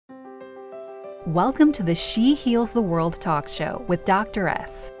Welcome to the She Heals the World talk show with Dr.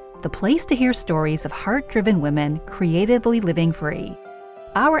 S, the place to hear stories of heart-driven women creatively living free.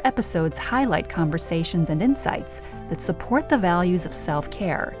 Our episodes highlight conversations and insights that support the values of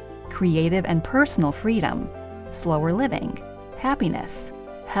self-care, creative and personal freedom, slower living, happiness,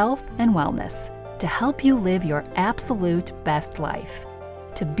 health, and wellness to help you live your absolute best life.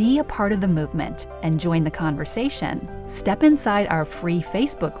 To be a part of the movement and join the conversation, step inside our free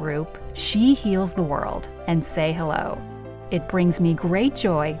Facebook group, She Heals the World, and say hello. It brings me great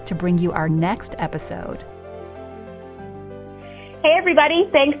joy to bring you our next episode. Hey everybody,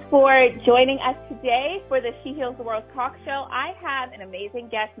 thanks for joining us today for the She Heals the World talk show. I have an amazing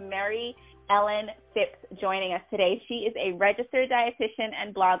guest, Mary Ellen Phipps, joining us today. She is a registered dietitian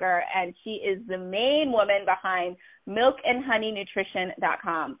and blogger, and she is the main woman behind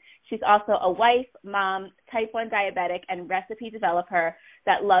milkandhoneynutrition.com. She's also a wife, mom, type 1 diabetic, and recipe developer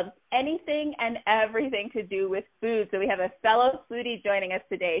that loves anything and everything to do with food. So we have a fellow foodie joining us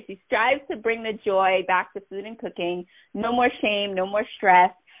today. She strives to bring the joy back to food and cooking. No more shame, no more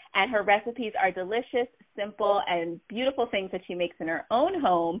stress. And her recipes are delicious, simple, and beautiful things that she makes in her own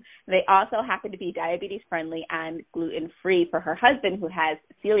home. They also happen to be diabetes-friendly and gluten-free for her husband who has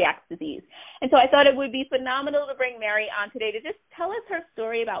celiac disease. And so I thought it would be phenomenal to bring Mary on today to just tell us her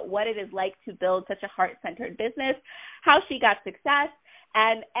story about what it is like to build such a heart-centered business, how she got success,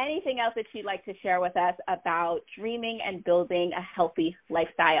 and anything else that she'd like to share with us about dreaming and building a healthy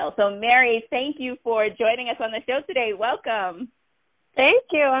lifestyle. So Mary, thank you for joining us on the show today. Welcome. Thank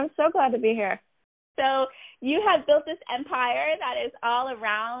you. I'm so glad to be here. So you have built this empire that is all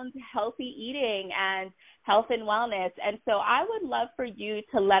around healthy eating and health and wellness. And so I would love for you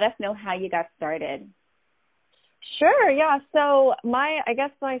to let us know how you got started. Sure, yeah. So I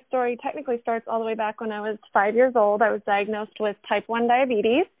guess my story technically starts all the way back when I was 5 years old. I was diagnosed with type 1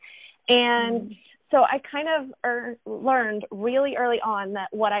 diabetes. And so I kind of learned really early on that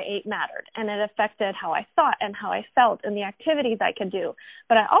what I ate mattered, and it affected how I thought and how I felt and the activities I could do.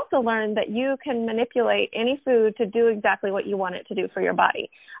 But I also learned that you can manipulate any food to do exactly what you want it to do for your body.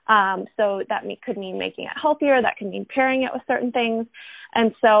 So that could mean making it healthier. That can mean pairing it with certain things.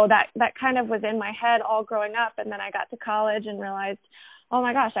 And so that kind of was in my head all growing up. And then I got to college and realized, oh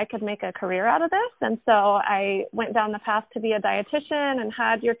my gosh, I could make a career out of this. And so I went down the path to be a dietitian and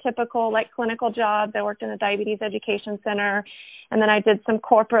had your typical clinical jobs. I worked in a diabetes education center, and then I did some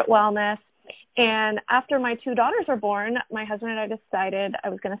corporate wellness. And after my 2 daughters were born, my husband and I decided I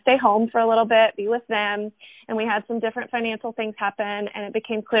was going to stay home for a little bit, be with them. And we had some different financial things happen, and it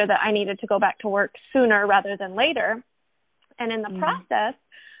became clear that I needed to go back to work sooner rather than later. And in the process,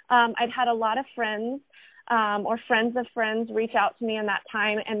 I'd had a lot of friends or friends of friends reach out to me in that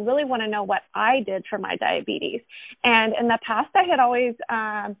time and really want to know what I did for my diabetes. And in the past, I had always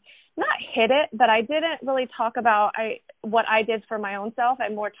not hid it, but I didn't really talk about what I did for my own self. I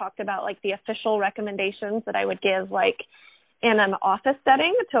more talked about the official recommendations that I would give in an office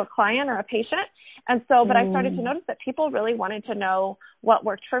setting to a client or a patient. And so, but I started to notice that people really wanted to know what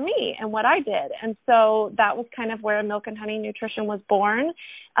worked for me and what I did. And so that was kind of where Milk and Honey Nutrition was born.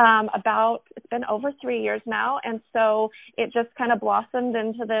 It's been over 3 years now. And so it just kind of blossomed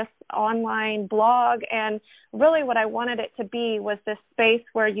into this online blog. And really what I wanted it to be was this space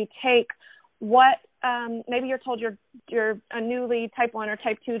where you take what maybe you're told you're a newly type 1 or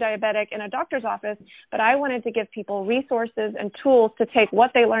type 2 diabetic in a doctor's office, but I wanted to give people resources and tools to take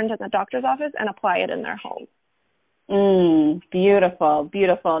what they learned in the doctor's office and apply it in their home. Beautiful,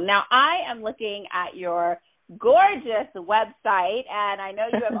 beautiful. Now, I am looking at your gorgeous website, and I know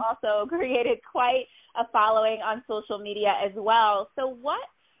you have also created quite a following on social media as well. So what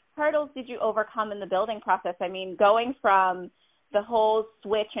hurdles did you overcome in the building process? I mean, going from the whole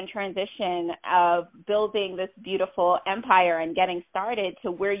switch and transition of building this beautiful empire and getting started to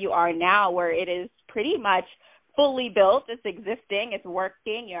where you are now, where it is pretty much fully built, it's existing, it's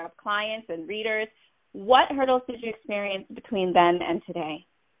working, you have clients and readers. What hurdles did you experience between then and today?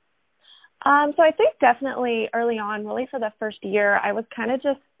 So I think definitely early on, really for the first year, I was kind of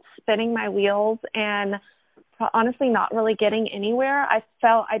just spinning my wheels and honestly not really getting anywhere. I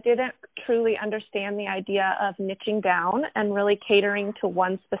felt I didn't truly understand the idea of niching down and really catering to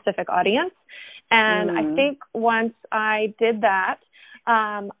one specific audience. And I think once I did that,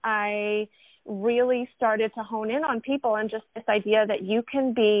 I really started to hone in on people and just this idea that you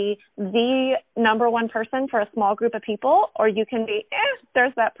can be the number one person for a small group of people, or you can be,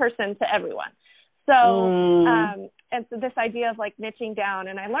 there's that person to everyone. So, and so this idea of niching down,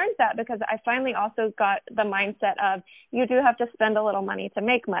 and I learned that because I finally also got the mindset of you do have to spend a little money to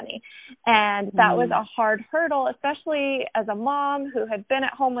make money. And that was a hard hurdle, especially as a mom who had been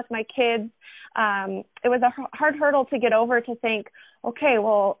at home with my kids it was a hard hurdle to get over, to think, okay,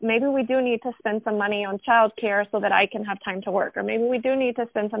 well, maybe we do need to spend some money on childcare so that I can have time to work, or maybe we do need to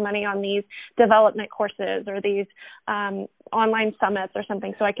spend some money on these development courses or these online summits or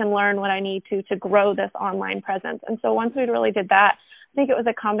something so I can learn what I need to grow this online presence. And so once we really did that, I think it was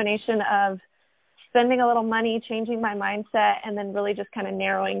a combination of spending a little money, changing my mindset, and then really just kind of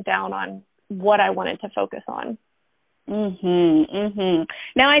narrowing down on what I wanted to focus on.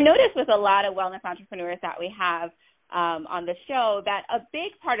 Now, I noticed with a lot of wellness entrepreneurs that we have on the show that a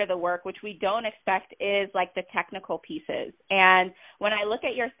big part of the work, which we don't expect, is like the technical pieces. And when I look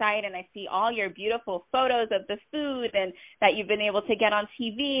at your site and I see all your beautiful photos of the food and that you've been able to get on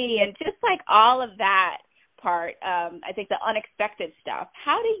TV and just like all of that part, I think the unexpected stuff,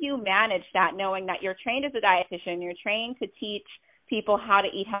 how do you manage that, knowing that you're trained as a dietitian, you're trained to teach people how to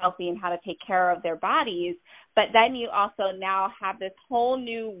eat healthy and how to take care of their bodies, but then you also now have this whole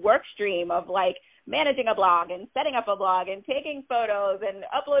new work stream of like managing a blog and setting up a blog and taking photos and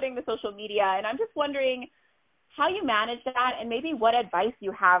uploading to social media. And I'm just wondering how you manage that and maybe what advice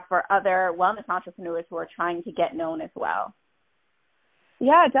you have for other wellness entrepreneurs who are trying to get known as well.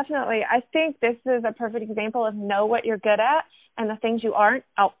 Yeah, definitely. I think this is a perfect example of know what you're good at, and the things you aren't,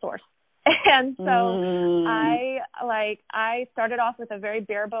 outsource. And so I started off with a very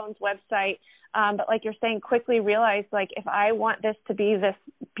bare bones website, but like you're saying, quickly realized, like, if I want this to be this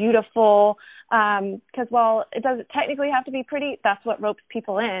beautiful, because while it doesn't technically have to be pretty, that's what ropes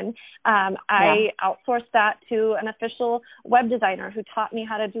people in. I outsourced that to an official web designer who taught me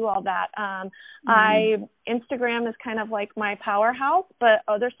how to do all that. Instagram is kind of like my powerhouse, but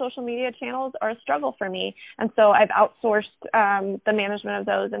other social media channels are a struggle for me. And so I've outsourced the management of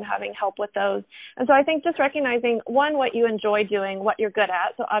those and having help with those. And so I think just recognizing, one, what you enjoy doing, what you're good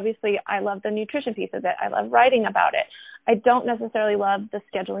at. So obviously I love the nutrition piece of it. I love writing about it. I don't necessarily love the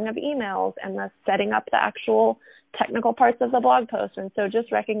scheduling of emails and the setting up the actual technical parts of the blog post. And so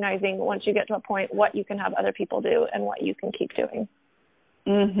just recognizing, once you get to a point, what you can have other people do and what you can keep doing.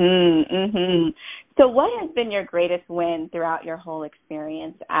 So what has been your greatest win throughout your whole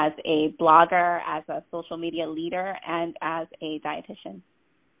experience as a blogger, as a social media leader, and as a dietitian?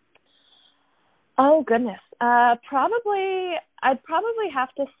 Oh, goodness. I'd probably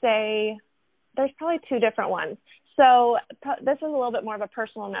have to say there's probably two different ones. So this is a little bit more of a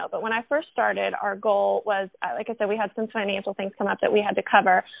personal note, but when I first started, our goal was, like I said, we had some financial things come up that we had to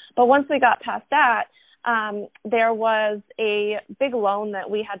cover. But once we got past that, there was a big loan that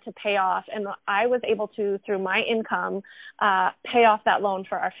we had to pay off, and I was able to, through my income, pay off that loan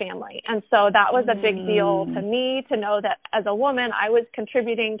for our family. And so that was a big deal to me, to know that as a woman, I was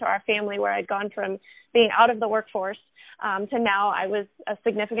contributing to our family, where I'd gone from being out of the workforce to now I was a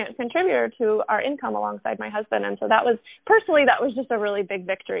significant contributor to our income alongside my husband. And so that was just a really big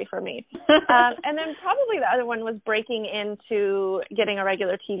victory for me. And then probably the other one was breaking into getting a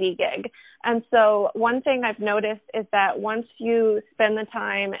regular TV gig. And so one thing I've noticed is that once you spend the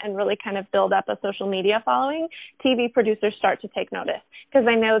time and really kind of build up a social media following, TV producers start to take notice, because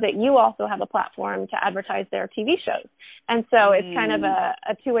they know that you also have a platform to advertise their TV shows. And so it's kind of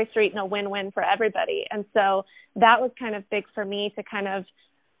a two-way street and a win-win for everybody. And so that was kind of big for me, to kind of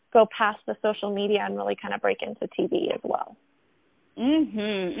go past the social media and really kind of break into TV as well. So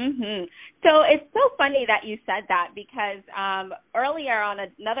it's so funny that you said that, because earlier on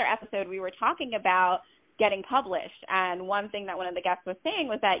another episode we were talking about getting published, and one thing that one of the guests was saying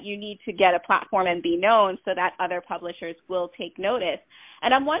was that you need to get a platform and be known so that other publishers will take notice.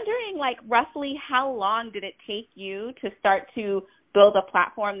 And I'm wondering, like, roughly how long did it take you to start to build a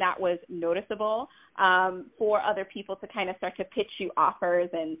platform that was noticeable for other people to kind of start to pitch you offers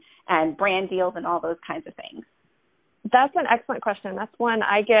and brand deals and all those kinds of things? That's an excellent question. That's one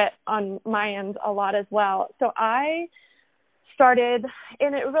I get on my end a lot as well. So I started,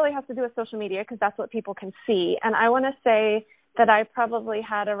 and it really has to do with social media, because that's what people can see. And I want to say that I probably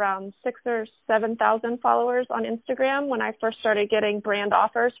had around 6,000 or 7,000 followers on Instagram when I first started getting brand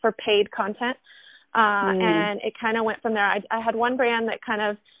offers for paid content. And it kind of went from there. I had one brand that kind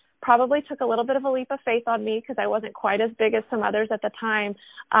of probably took a little bit of a leap of faith on me, because I wasn't quite as big as some others at the time.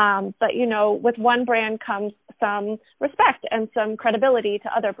 But, you know, with one brand comes some respect and some credibility to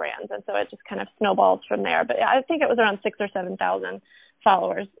other brands. And so it just kind of snowballs from there. But I think it was around 6,000 or 7,000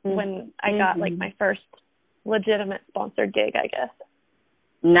 followers when I got like my first legitimate sponsored gig, I guess.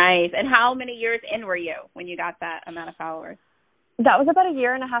 Nice. And how many years in were you when you got that amount of followers? That was about a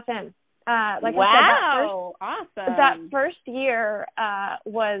year and a half in. Wow, awesome. That first year I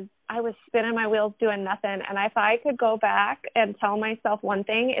was spinning my wheels doing nothing. And if I could go back and tell myself one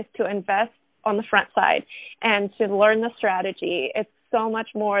thing, is to invest on the front side and to learn the strategy. It's so much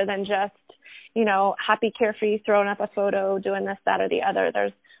more than just, happy, carefree, throwing up a photo, doing this, that, or the other.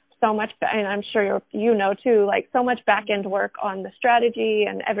 There's so much, and I'm sure you know too, like so much back end work on the strategy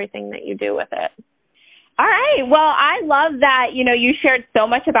and everything that you do with it. All right. Well, I love that, you shared so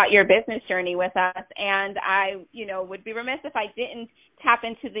much about your business journey with us, and I, would be remiss if I didn't tap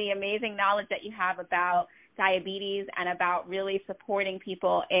into the amazing knowledge that you have about diabetes and about really supporting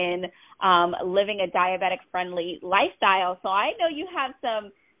people in living a diabetic-friendly lifestyle. So I know you have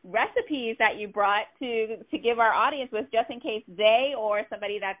some recipes that you brought to give our audience with, just in case they or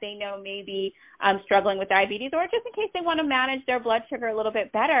somebody that they know may be struggling with diabetes, or just in case they want to manage their blood sugar a little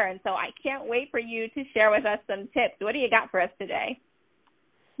bit better. And so I can't wait for you to share with us some tips. What do you got for us today?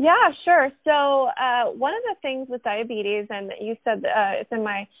 Yeah, sure. So one of the things with diabetes, and you said it's in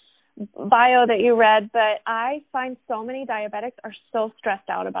my bio that you read, but I find so many diabetics are so stressed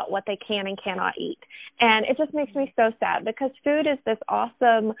out about what they can and cannot eat. And it just makes me so sad, because food is this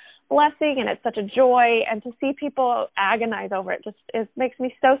awesome blessing and it's such a joy, and to see people agonize over it makes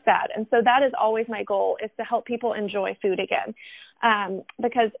me so sad. And so that is always my goal, is to help people enjoy food again,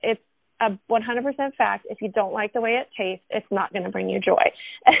 because it's a 100% fact. If you don't like the way it tastes, it's not going to bring you joy.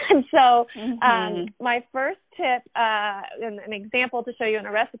 And so my first tip, and an example to show you in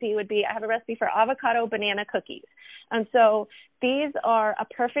a recipe would be, I have a recipe for avocado banana cookies. And so these are a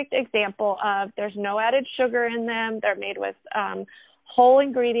perfect example of, there's no added sugar in them. They're made with whole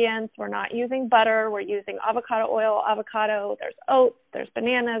ingredients. We're not using butter. We're using avocado oil, avocado. There's oats, there's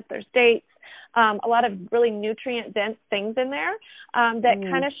bananas, there's dates. A lot of really nutrient-dense things in there that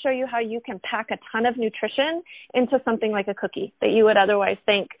kind of show you how you can pack a ton of nutrition into something like a cookie that you would otherwise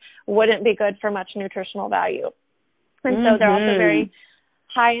think wouldn't be good for much nutritional value. And so they're also very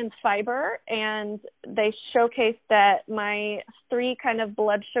high in fiber, and they showcase that my 3 kind of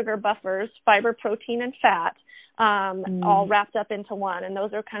blood sugar buffers, fiber, protein, and fat, all wrapped up into one. And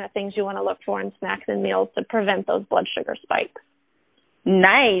those are kind of things you want to look for in snacks and meals to prevent those blood sugar spikes.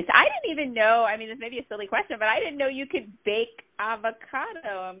 Nice. I didn't even know, this may be a silly question, but I didn't know you could bake avocado.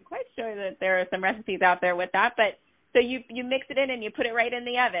 I'm quite sure that there are some recipes out there with that. But so you mix it in and you put it right in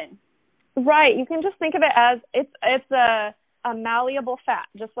the oven. Right. You can just think of it as it's a malleable fat,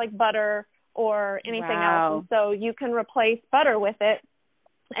 just like butter or anything else. And so you can replace butter with it.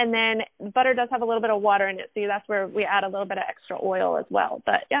 And then butter does have a little bit of water in it, so that's where we add a little bit of extra oil as well.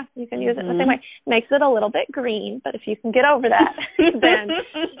 But, yeah, you can use it in the same way. Makes it a little bit green, but if you can get over that, then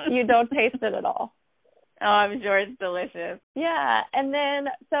you don't taste it at all. Oh, I'm sure it's delicious. Yeah, and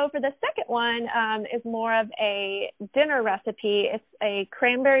then so for the second one is more of a dinner recipe. It's a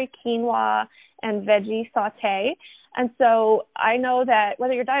cranberry quinoa and veggie saute. And so I know that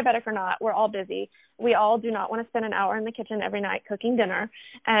whether you're diabetic or not, we're all busy. We all do not want to spend an hour in the kitchen every night cooking dinner.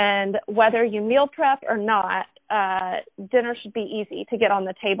 And whether you meal prep or not, dinner should be easy to get on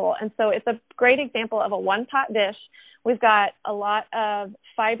the table. And so it's a great example of a one-pot dish. We've got a lot of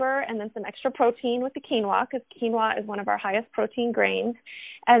fiber and then some extra protein with the quinoa, because quinoa is one of our highest protein grains.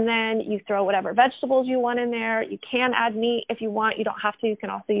 And then you throw whatever vegetables you want in there. You can add meat if you want. You don't have to. You can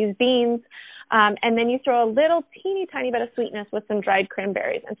also use beans. And then you throw a little teeny tiny bit of sweetness with some dried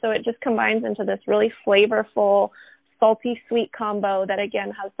cranberries. And so it just combines into this really flavorful, salty, sweet combo that,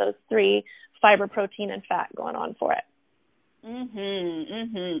 again, has those 3, fiber, protein, and fat going on for it.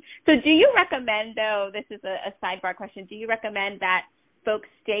 So do you recommend, though, this is a sidebar question, do you recommend that folks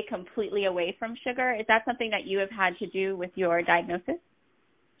stay completely away from sugar? Is that something that you have had to do with your diagnosis?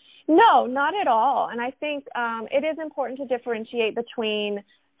 No, not at all. And I think it is important to differentiate between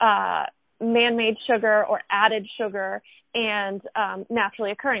man-made sugar or added sugar and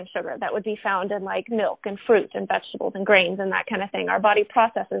naturally occurring sugar that would be found in like milk and fruit and vegetables and grains and that kind of thing. Our body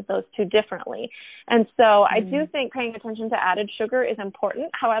processes those 2 differently. And so I do think paying attention to added sugar is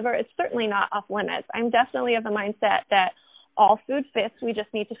important. However, it's certainly not off limits. I'm definitely of the mindset that all food fits. We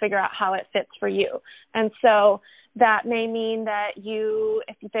just need to figure out how it fits for you. And so that may mean that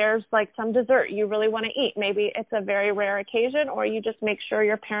if there's like some dessert you really want to eat, maybe it's a very rare occasion, or you just make sure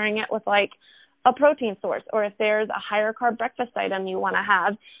you're pairing it with like a protein source, or if there's a higher carb breakfast item you want to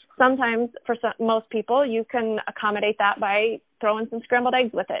have. Sometimes for most people, you can accommodate that by throwing some scrambled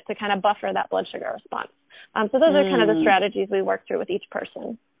eggs with it to kind of buffer that blood sugar response. So those are kind of the strategies we work through with each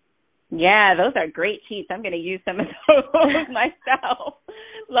person. Yeah, those are great cheats. I'm going to use some of those myself.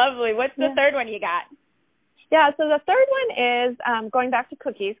 Lovely. What's the third one you got? Yeah, so the third one is going back to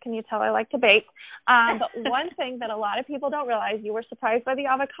cookies. Can you tell I like to bake? But one thing that a lot of people don't realize, you were surprised by the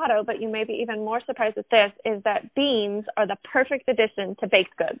avocado, but you may be even more surprised at this, is that beans are the perfect addition to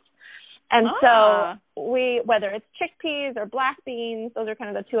baked goods. And so whether it's chickpeas or black beans, those are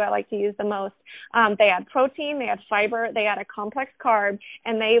kind of the two I like to use the most. They add protein, they add fiber, they add a complex carb,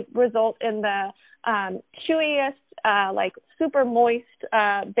 and they result in the chewiest, like super moist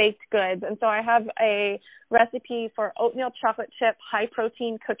baked goods. And so I have a recipe for oatmeal chocolate chip high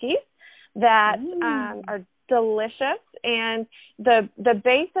protein cookies that are delicious. And the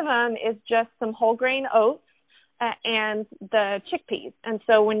base of them is just some whole grain oats and the chickpeas. And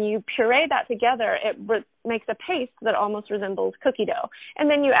so when you puree that together, it makes a paste that almost resembles cookie dough. And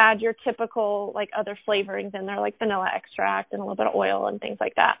then you add your typical like other flavorings in there, like vanilla extract and a little bit of oil and things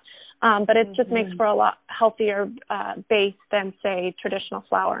like that. But it just makes for a lot healthier base than, say, traditional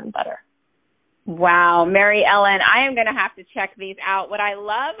flour and butter. Wow, Mary Ellen, I am going to have to check these out. What I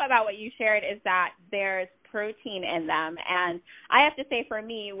love about what you shared is that there's protein in them. And I have to say, for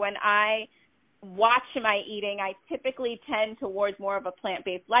me, when I watch my eating, I typically tend towards more of a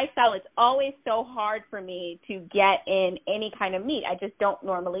plant-based lifestyle. It's always so hard for me to get in any kind of meat. I just don't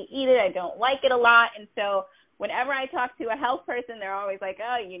normally eat it. I don't like it a lot. And so whenever I talk to a health person, they're always like,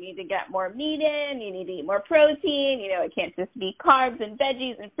 oh, you need to get more meat in, you need to eat more protein, you know, it can't just be carbs and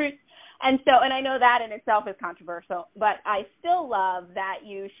veggies and fruits. And so, and I know that in itself is controversial, but I still love that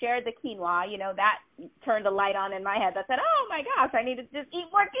you shared the quinoa. You know, that turned a light on in my head that said, oh my gosh, I need to just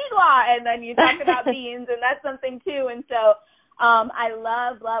eat more quinoa. And then you talk about beans, and that's something too. And so I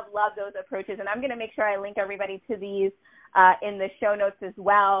love those approaches. And I'm going to make sure I link everybody to these in the show notes as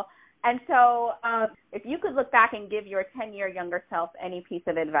well. And so if you could look back and give your 10-year younger self any piece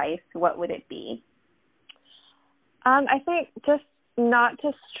of advice, what would it be? I think just not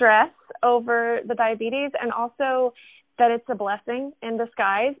to stress over the diabetes, and also that it's a blessing in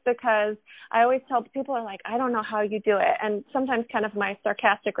disguise, because I always tell people, are like, I don't know how you do it. And sometimes kind of my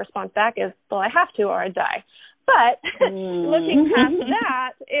sarcastic response back is, well, I have to or I die. But looking past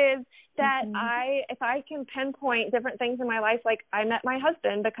that is that if I can pinpoint different things in my life, like I met my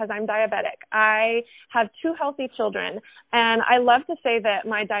husband because I'm diabetic. I have 2 healthy children, and I love to say that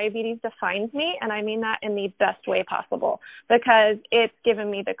my diabetes defines me, and I mean that in the best way possible, because it's given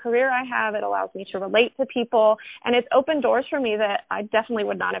me the career I have. It allows me to relate to people, and it's opened doors for me that I definitely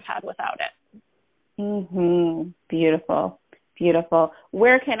would not have had without it. Beautiful, beautiful.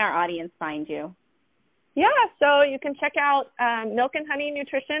 Where can our audience find you? Yeah, so you can check out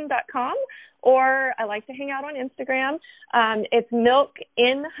milkandhoneynutrition.com, or I like to hang out on Instagram. It's Milk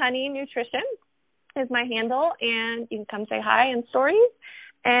in Honey Nutrition is my handle, and you can come say hi in stories.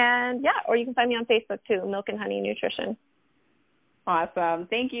 And yeah, or you can find me on Facebook too, Milk and Honey Nutrition. Awesome.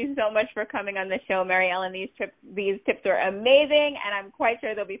 Thank you so much for coming on the show, Mary Ellen. These tips are amazing, and I'm quite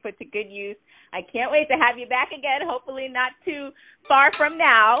sure they'll be put to good use. I can't wait to have you back again, hopefully not too far from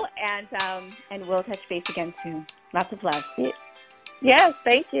now, and we'll touch base again soon. Lots of love. Yes,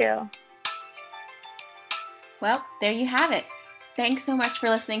 thank you. Well, there you have it. Thanks so much for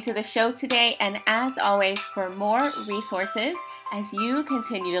listening to the show today, and as always, for more resources as you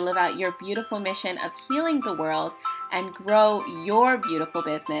continue to live out your beautiful mission of healing the world and grow your beautiful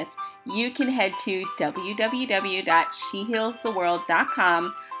business, you can head to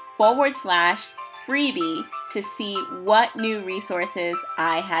www.shehealstheworld.com/freebie to see what new resources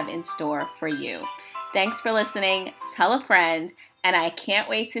I have in store for you. Thanks for listening. Tell a friend, and I can't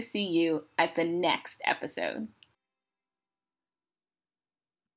wait to see you at the next episode.